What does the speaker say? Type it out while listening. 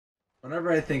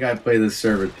Whenever I think I play this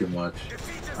server too much,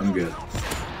 I'm good.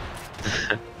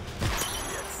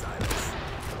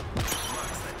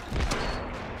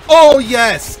 Oh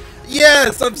yes!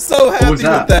 Yes! I'm so happy with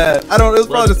that. I don't know, it was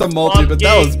probably just a multi, but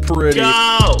that was pretty.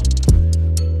 Go!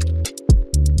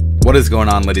 What is going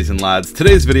on, ladies and lads?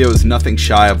 Today's video is nothing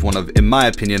shy of one of, in my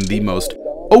opinion, the most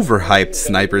overhyped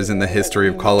snipers in the history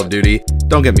of Call of Duty.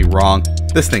 Don't get me wrong,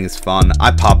 this thing is fun.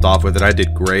 I popped off with it, I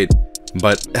did great.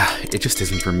 But it just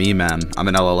isn't for me, man. I'm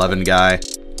an L11 guy.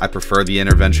 I prefer the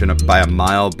intervention by a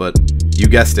mile, but you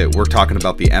guessed it, we're talking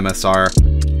about the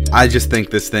MSR. I just think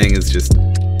this thing is just...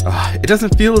 it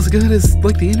doesn't feel as good as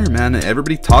like the Inner, man.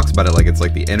 Everybody talks about it like it's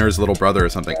like the Inner's little brother or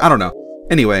something. I don't know.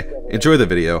 Anyway, enjoy the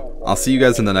video. I'll see you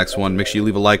guys in the next one. Make sure you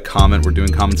leave a like, comment. We're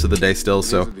doing comments of the day still,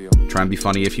 so try and be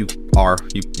funny if you are.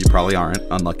 You probably aren't.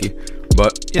 Unlucky.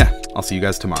 But yeah, I'll see you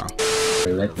guys tomorrow.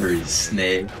 Slippery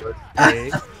snake.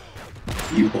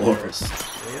 You horse.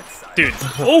 Dude.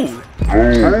 Oh!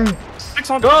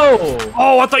 Go!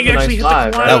 Oh, I thought you actually hit the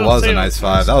flag. That was a nice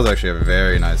 5. That was actually a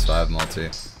very nice 5 multi.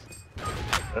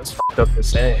 That's fucked up to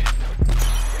say.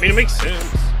 I mean, it makes sense.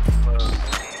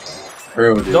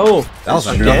 Bro, dude. No! That was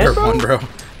a number 1, bro.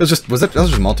 It was just, that was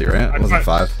just multi, right? It wasn't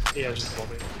 5. Yeah, it was just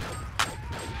multi.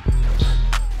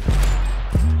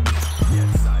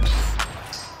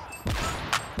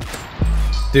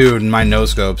 Dude, my no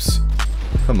scopes.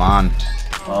 Come on.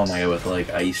 Oh my god, with like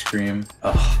ice cream.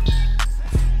 Oh.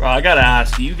 Bro, I gotta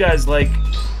ask, do you guys like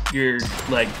your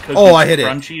like cookies I hit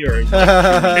crunchy or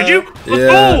like, did you? Let's Yeah,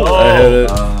 go! I hit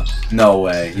it. No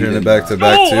way. Hitting it back to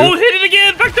back too. Oh, hit it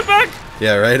again, back to back.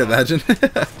 Yeah, right. Imagine.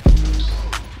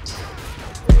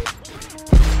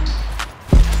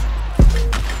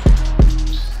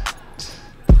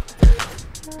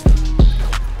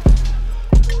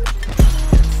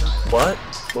 What?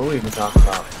 What are we even talking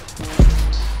about?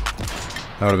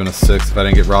 That would have been a 6 if I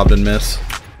didn't get robbed and miss.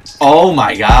 Oh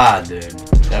my god, dude.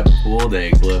 That pooled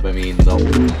egg clip, I mean,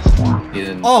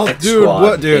 the... Oh, dude,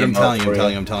 what? Dude, I'm telling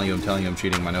you, I'm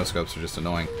cheating. My no-scopes are just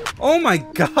annoying. Oh my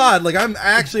god, like, I'm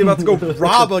actually about to go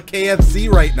rob a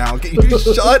KFC right now. Can you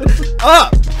shut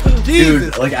up?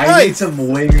 Jesus Dude, like, Christ. I need some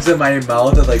wings in my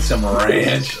mouth and, like, some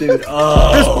ranch, dude.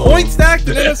 Oh. There's point stacked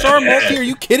in MSR Multi, are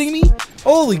you kidding me?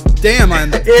 Holy damn,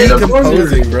 I'm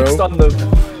decomposing, bro.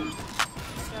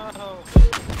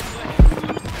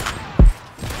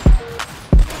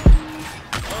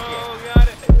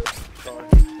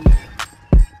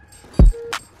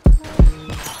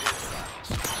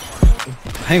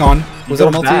 Hang on, was that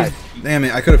a multi? Back. Damn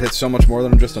it, I could have hit so much more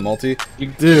than just a multi.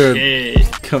 Dude, Yeah.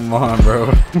 come on, bro.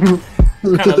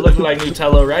 Kinda look like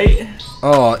Nutella, right?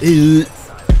 Oh, ew.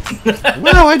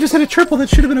 Wow, I just had a triple that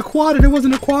should have been a quad, and it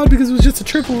wasn't a quad because it was just a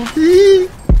triple.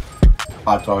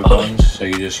 Hot dog buns, so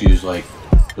you just use, like,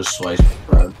 just sliced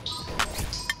bread.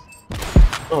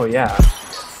 Oh yeah.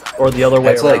 Or the other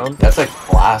way around. That's like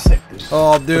classic, dude.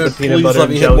 Oh, dude, peanut please butter let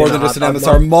me and hit jelly more and than a just an hot dog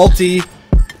MSR bun. multi.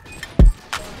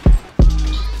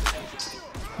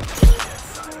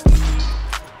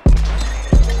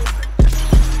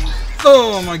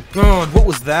 Oh my god, what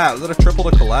was that? Was that a triple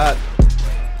to collat?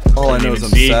 All I know is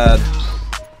I'm sad.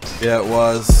 Yeah, it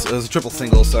was. It was a triple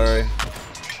single, sorry.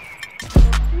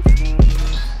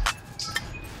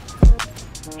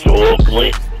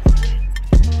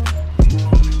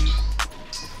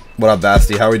 What up,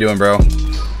 Basti? How are we doing, bro?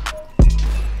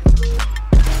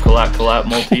 Collat,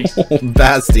 multi. Oh,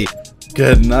 Basti.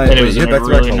 Good night. And it Wait, was you in hit a back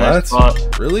to back really nice collats?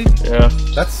 spot. Really? Yeah.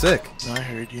 That's sick. I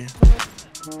heard you.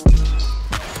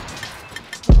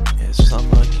 Yeah, it's just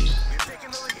unlucky.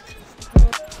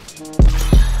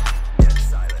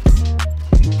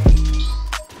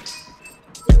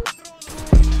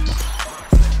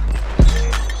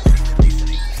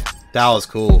 That was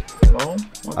cool. Oh,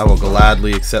 I will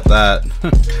gladly accept that.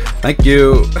 Thank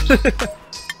you.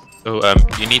 Oh,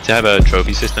 you need to have a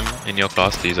trophy system in your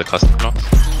class to use a custom class.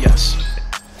 Yes.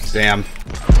 Damn.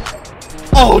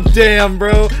 Oh, damn,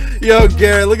 bro. Yo,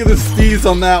 Garrett, look at the steez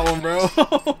on that one, bro.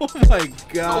 Oh, my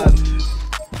God.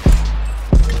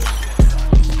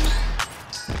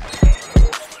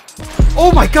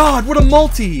 Oh, my God. What a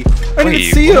multi. I didn't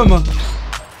even see him.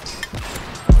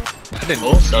 I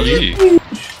didn't see you.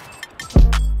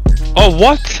 Oh,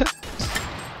 what?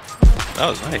 That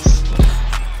was nice.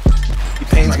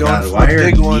 T-Pain's going for why the are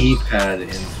big one. knee pad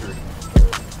insert?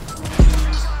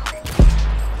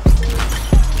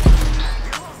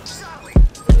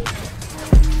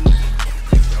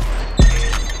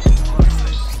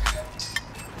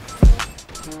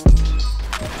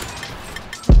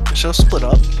 She'll split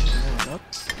up.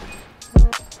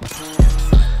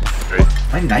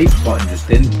 My knife button just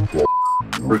didn't.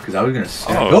 because I was gonna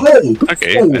say. Oh, Go!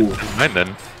 okay. Go! Never mind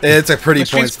then. It's a pretty My point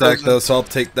screen's stack frozen. though, so I'll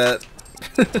take that.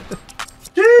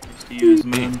 Use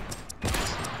man.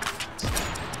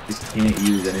 You can't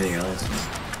use anything else.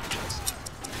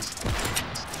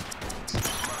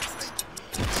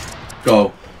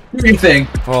 Go. Do your thing.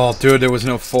 Oh, dude, there was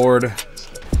no Ford.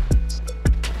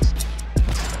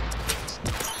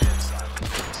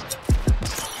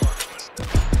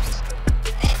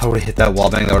 If I would have hit that wall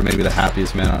bang, that would have made me the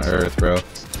happiest man on earth, bro.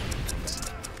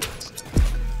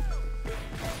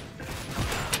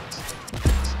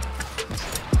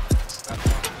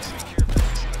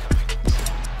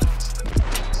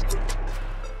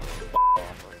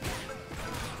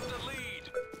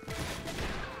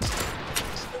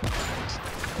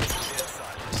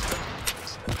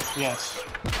 Yes.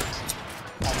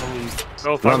 I believe.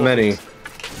 Oh, Not many.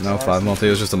 No 5 multi,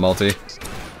 it was just a multi. Take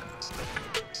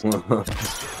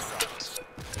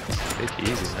it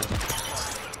easy, man.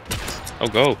 Oh,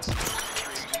 go.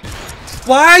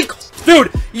 Why?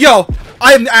 Dude, yo,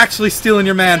 I am actually stealing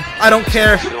your man. I don't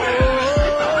care.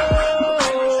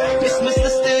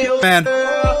 Man.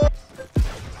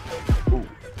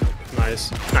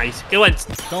 nice. Nice. It went.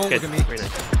 Don't Good. look at me. Very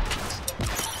nice.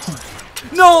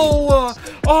 No!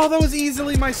 Oh, that was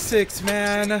easily my 6,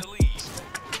 man.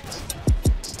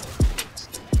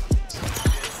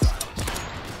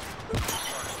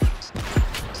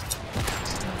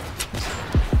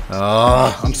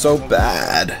 Oh, I'm so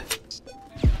bad.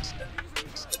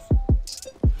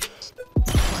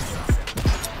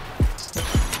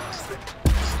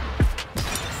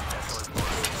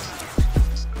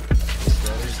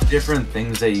 There's different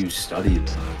things that you study,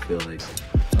 though. I feel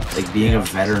like being a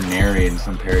veterinarian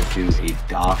compared to a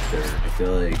doctor. I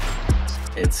feel like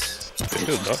it's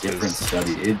just different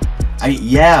study.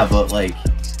 Yeah, but like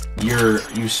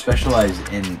you specialize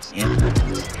in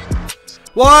animals.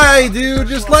 Why, dude?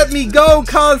 Just let me go,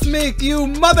 Cosmic, you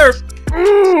mother...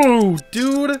 Ooh,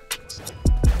 dude.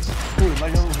 Dude,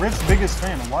 like a Rift's biggest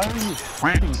fan. Why are you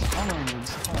fucking countering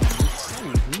this time? It's so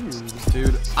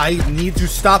weird. Dude, I need to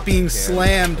stop being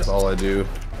slammed. That's all I do.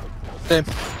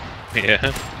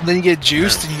 Yeah. Then you get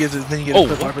juiced, and you get then you get Oh,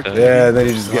 to put what Arbor the- Yeah, then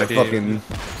you just No get idea. fucking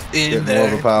in get more there.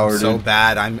 overpowered. So dude.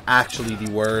 bad, I'm actually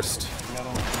the worst. I don't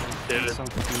know. I'm so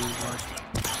confused.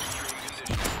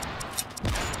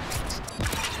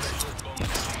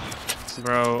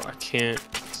 Bro, I can't.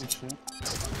 Good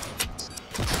shit.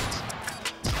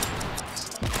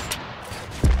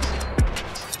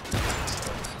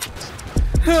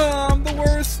 I'm the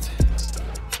worst.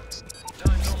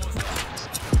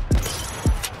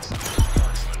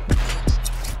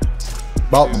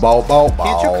 Bow, bow, bow,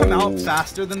 bow. Can't you come out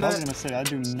faster than I was that? gonna say I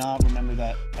do not remember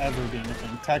that ever being a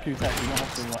thing. Taku, you don't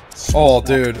have to like. Oh,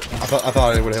 dude, I thought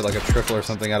I would have hit like a triple or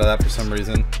something out of that for some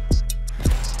reason.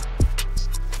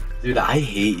 Dude, I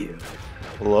hate you.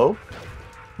 Hello?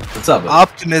 What's up? buddy?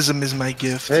 Optimism is my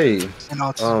gift. Hey, And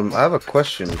autism. I have a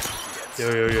question.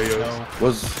 Yo.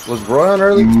 Was Roy on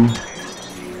early?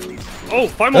 Oh,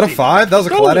 5 That a multi. 5? That was a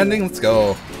Go. collide ending? Let's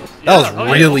go. Yeah, That hell was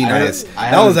yeah. really I nice.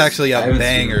 haven't- That was actually I a haven't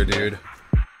banger, seen- dude.